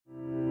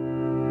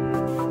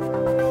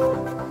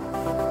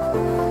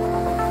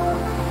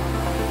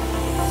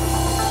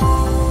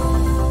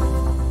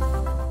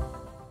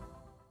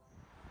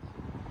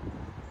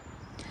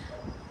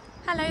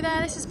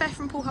this is Beth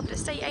from Paul Hubbard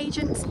Estate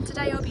Agents.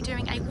 Today I'll be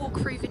doing a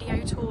walkthrough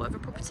video tour of a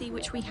property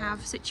which we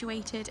have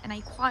situated in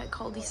a quiet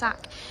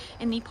cul-de-sac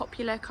in the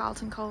popular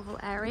Carlton Colville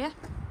area.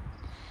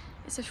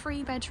 It's a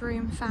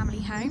 3-bedroom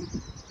family home,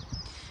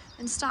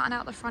 and starting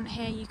out the front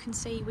here you can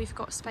see we've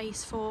got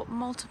space for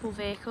multiple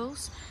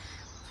vehicles,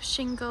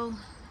 shingle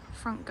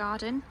front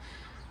garden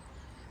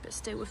but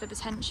still with the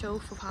potential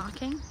for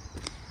parking,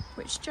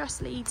 which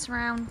just leads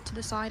around to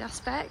the side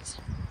aspect,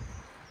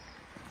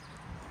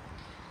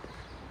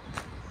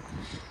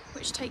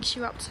 which takes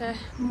you up to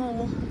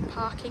more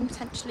parking,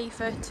 potentially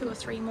for 2 or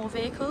 3 more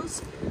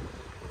vehicles.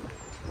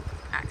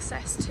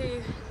 Access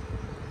to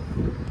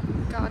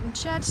garden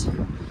shed,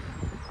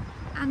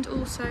 and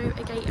also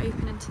a gate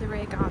open into the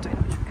rear garden,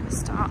 which we're going to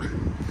start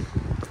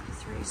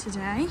through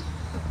today.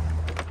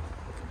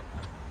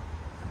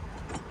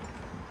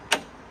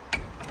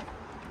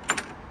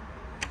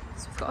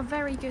 So we've got a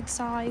very good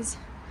size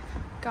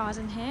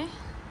garden here,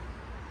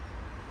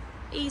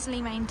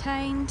 easily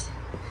maintained,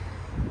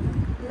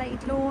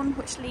 laid lawn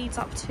which leads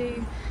up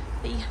to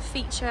the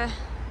feature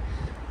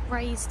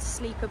raised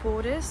sleeper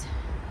borders,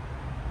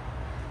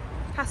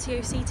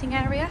 patio seating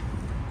area,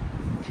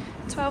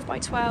 12 by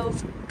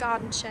 12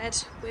 garden shed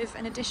with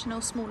an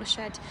additional smaller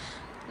shed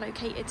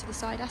located to the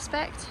side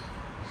aspect,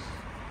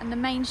 and the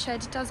main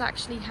shed does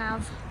actually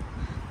have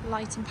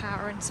light and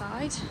power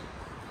inside.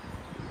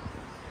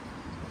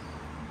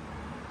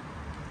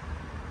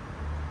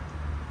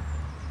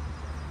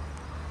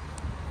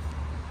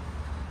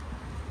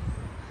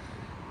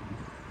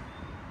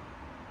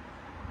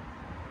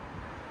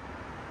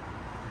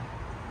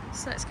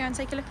 So let's go and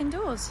take a look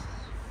indoors.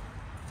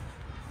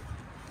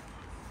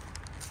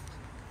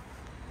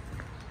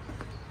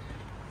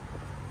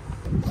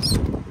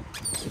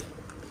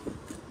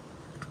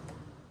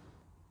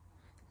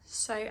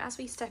 So as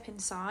we step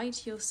inside,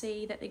 you'll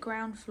see that the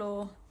ground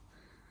floor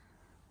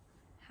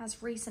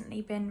has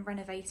recently been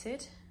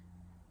renovated.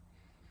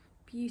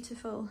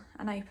 Beautiful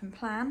and open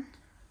plan.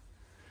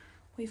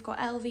 We've got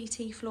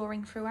LVT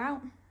flooring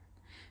throughout,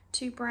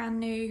 2 brand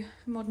new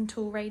modern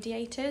tall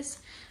radiators,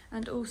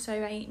 and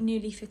also a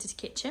newly fitted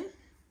kitchen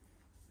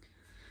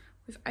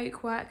with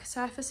oak work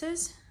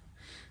surfaces,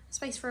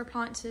 space for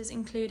appliances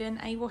including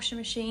a washing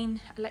machine,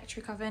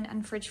 electric oven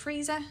and fridge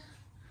freezer.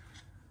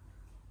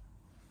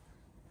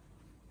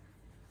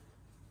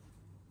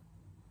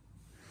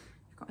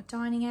 We've got a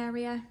dining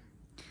area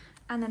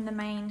and then the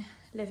main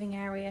living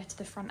area to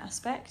the front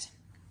aspect.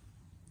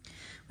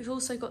 We've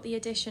also got the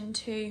addition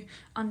to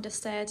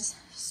understairs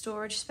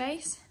storage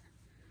space,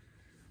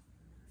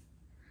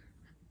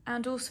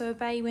 and also a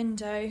bay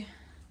window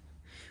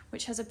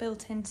which has a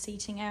built-in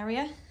seating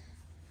area.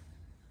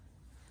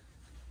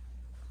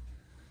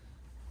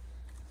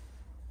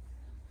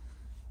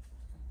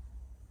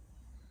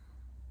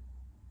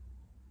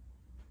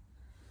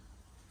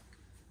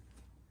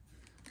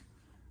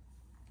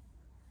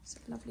 It's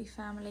a lovely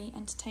family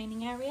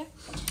entertaining area.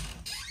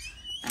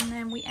 And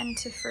then we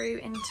enter through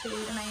into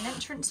the main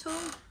entrance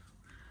hall,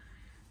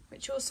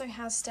 which also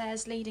has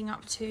stairs leading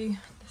up to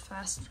the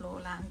first floor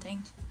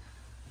landing.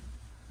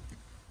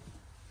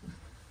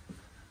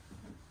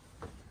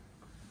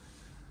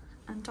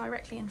 And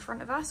directly in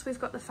front of us we've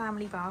got the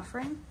family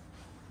bathroom,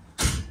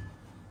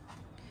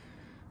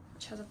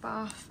 which has a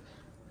bath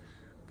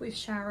with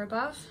shower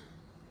above.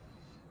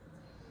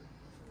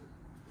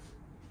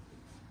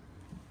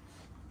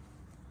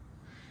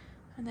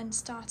 And then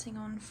starting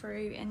on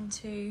through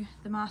into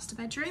the master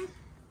bedroom.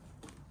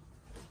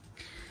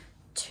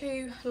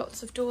 2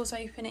 lots of doors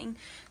opening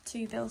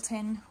to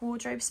built-in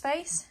wardrobe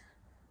space.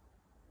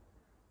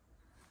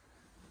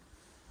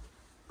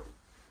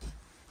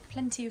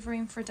 Plenty of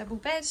room for a double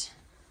bed.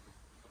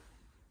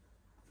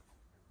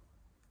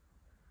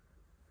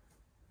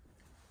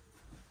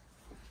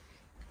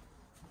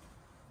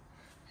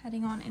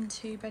 Heading on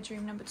into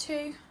bedroom number 2.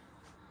 We've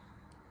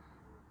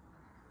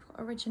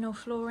got original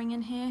flooring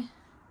in here.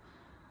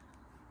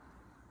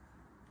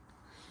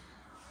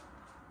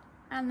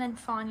 And then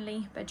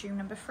finally bedroom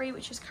number 3,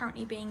 which is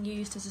currently being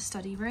used as a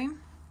study room.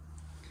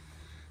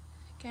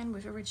 Again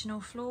with original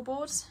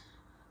floorboards.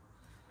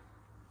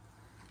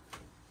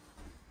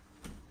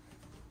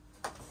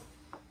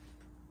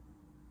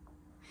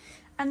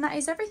 And that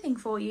is everything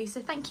for you.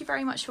 So thank you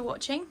very much for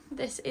watching.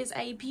 This is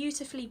a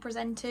beautifully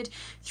presented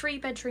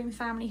 3-bedroom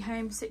family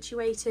home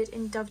situated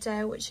in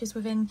Dovedale, which is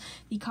within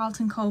the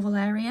Carlton Colville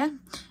area.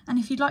 And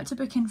if you'd like to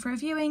book in for a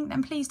viewing,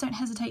 then please don't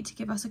hesitate to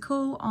give us a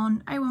call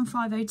on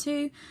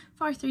 01502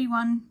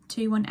 531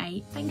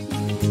 218.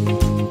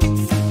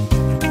 Thank you.